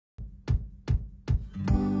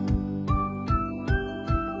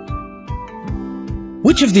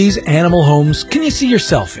Which of these animal homes can you see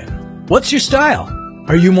yourself in? What's your style?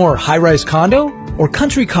 Are you more high-rise condo or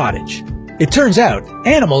country cottage? It turns out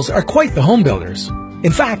animals are quite the home builders.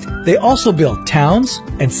 In fact, they also build towns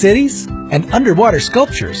and cities and underwater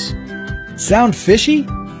sculptures. Sound fishy?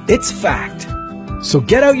 It's fact. So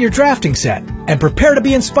get out your drafting set and prepare to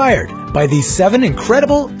be inspired by these 7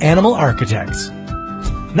 incredible animal architects.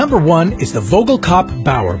 Number 1 is the Vogelkop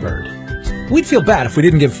bowerbird. We'd feel bad if we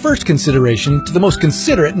didn't give first consideration to the most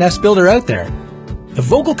considerate nest builder out there. The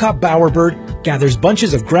Vogelkop bowerbird gathers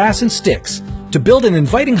bunches of grass and sticks to build an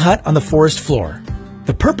inviting hut on the forest floor.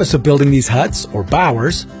 The purpose of building these huts, or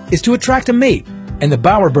bowers, is to attract a mate, and the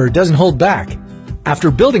bowerbird doesn't hold back.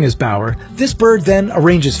 After building his bower, this bird then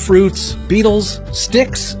arranges fruits, beetles,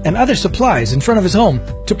 sticks, and other supplies in front of his home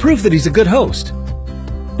to prove that he's a good host.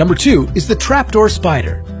 Number 2 is the trapdoor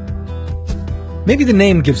spider. Maybe the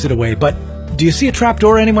name gives it away, but do you see a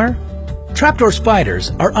trapdoor anywhere? Trapdoor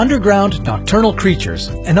spiders are underground nocturnal creatures,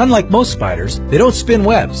 and unlike most spiders, they don't spin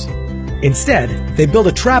webs. Instead, they build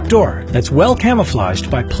a trapdoor that's well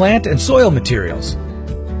camouflaged by plant and soil materials.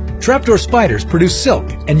 Trapdoor spiders produce silk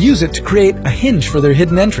and use it to create a hinge for their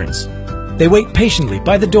hidden entrance. They wait patiently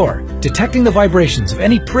by the door, detecting the vibrations of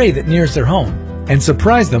any prey that nears their home, and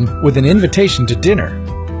surprise them with an invitation to dinner.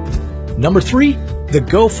 Number 3, the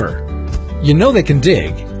gopher. You know they can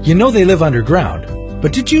dig, you know they live underground,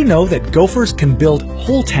 but did you know that gophers can build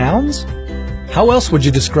whole towns? How else would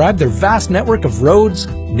you describe their vast network of roads,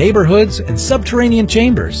 neighborhoods, and subterranean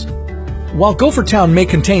chambers? While Gopher Town may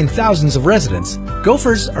contain thousands of residents,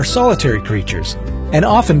 gophers are solitary creatures and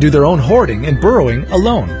often do their own hoarding and burrowing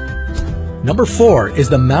alone. Number 4 is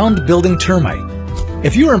the mound-building termite.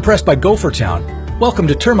 If you are impressed by Gopher Town, welcome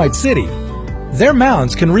to Termite City. Their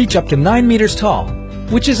mounds can reach up to 9 meters tall,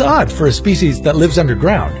 which is odd for a species that lives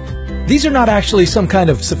underground. These are not actually some kind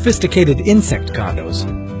of sophisticated insect condos.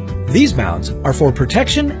 These mounds are for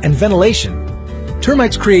protection and ventilation.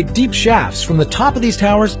 Termites create deep shafts from the top of these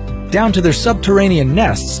towers down to their subterranean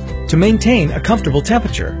nests to maintain a comfortable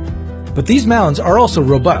temperature. But these mounds are also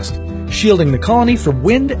robust, shielding the colony from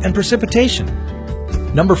wind and precipitation.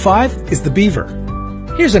 Number 5 is the beaver.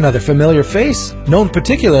 Here's another familiar face, known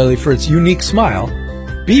particularly for its unique smile.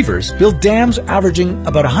 Beavers build dams averaging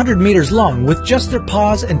about 100 meters long with just their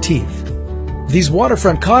paws and teeth. These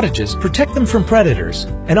waterfront cottages protect them from predators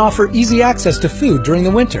and offer easy access to food during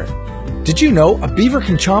the winter. Did you know a beaver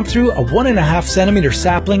can chomp through a 1.5 centimeter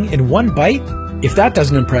sapling in one bite? If that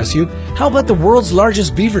doesn't impress you, how about the world's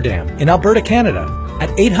largest beaver dam in Alberta, Canada?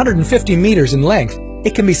 At 850 meters in length,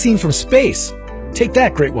 it can be seen from space. Take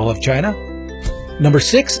that, Great Wall of China. Number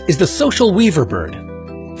 6 is the social weaver bird.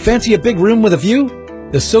 Fancy a big room with a view?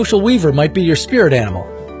 The social weaver might be your spirit animal.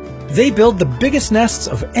 They build the biggest nests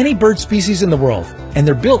of any bird species in the world, and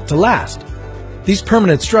they're built to last. These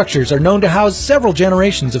permanent structures are known to house several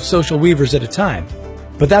generations of social weavers at a time.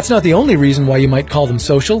 But that's not the only reason why you might call them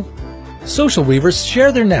social. Social weavers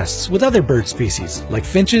share their nests with other bird species, like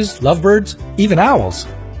finches, lovebirds, even owls.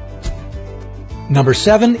 Number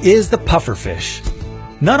 7 is the pufferfish.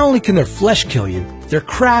 Not only can their flesh kill you, their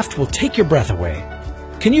craft will take your breath away.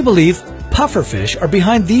 Can you believe pufferfish are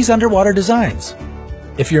behind these underwater designs?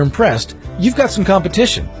 If you're impressed, you've got some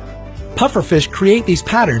competition. Pufferfish create these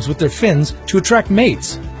patterns with their fins to attract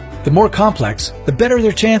mates. The more complex, the better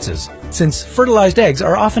their chances, since fertilized eggs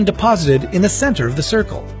are often deposited in the center of the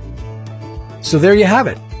circle. So there you have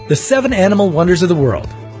it, the 7 animal wonders of the world.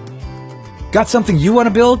 Got something you want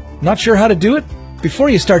to build? Not sure how to do it? Before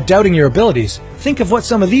you start doubting your abilities, think of what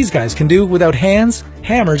some of these guys can do without hands,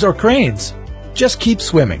 hammers, or cranes. Just keep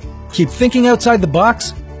swimming, keep thinking outside the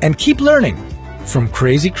box, and keep learning from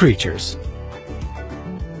crazy creatures.